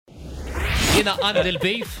Jiena għandi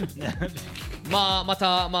l-beef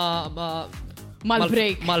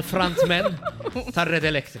Mal-break. mal-frontman tar-Red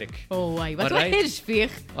Electric. Ma twaħħirx fih.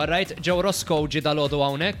 Alright, Joe Roscoe ġi dal-għodu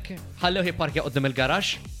hawnhekk, ħallew jipparkja qudiem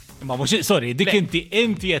il-garax. Ma mhux, sorry, dik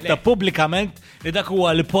inti jetta pubblikament li dak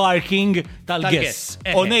huwa l-parking tal-guess.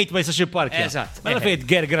 U ngħid ma jistax jipparkja. Eżatt. Mela fejn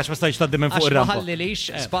gergarax ma stajx tgħaddi minn fuq Ma ir-rampa. ħallilix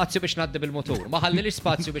spazju biex ngħaddi bil-mutur. Ma ħallilix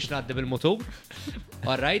spazju biex ngħaddi bil-mutur.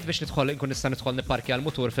 Alright, biex nkun nista' nidħol nipparkja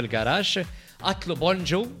l-mutur fil-garax. Qatlu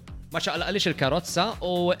bonġu, ma ċaqlaqlix il-karozza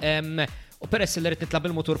u peress li rrid nitla'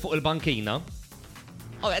 bil-mutur fuq il-bankina.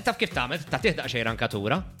 Taf kif tagħmel, ta' tieħdaq xejn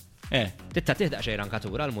rankatura. Titta tiħdaq xej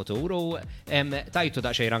rankatura l-mutur u tajtu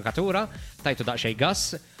daq xej rankatura, tajtu daq xej gas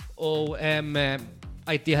u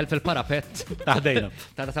għajtiħel fil-parapet. Taħdejna.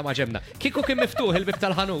 Ta' maġemna. Kiku kien miftuħ il-bib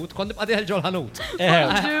tal-ħanut, kon nibqa diħel ġol ħanut.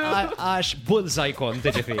 Għax bullseye kon,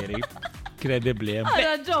 tiġifieri. Kredibli.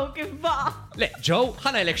 Għara Joe kif baqa. Le, Joe,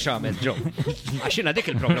 ħana jelek xamet, Joe. Għaxina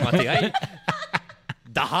dik il-problema tiegħi.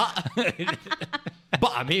 Daħaq.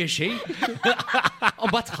 Baqa miexi. U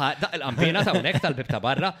batħa daq il-qampina ta' unek tal-bib ta'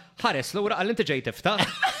 barra, ħares l-ura għall inti ġej tiftaħ.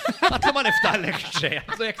 Għatlu ma niftaħlek xej,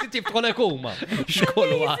 għatlu jek tinti f'kolek huma.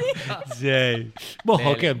 Xkollu għat. Zej.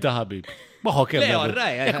 Moħħo kem ta' ħabib. Moħħo kem. Le,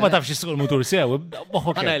 orraj. Jek ma tafx jissuq il-mutur sew,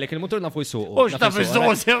 moħħo kem. Għana jlek, il-mutur nafu jisuq. Ux taf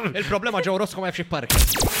jissuq sew. Il-problema Joe Roscoe ma jafx park.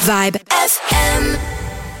 Vibe FM.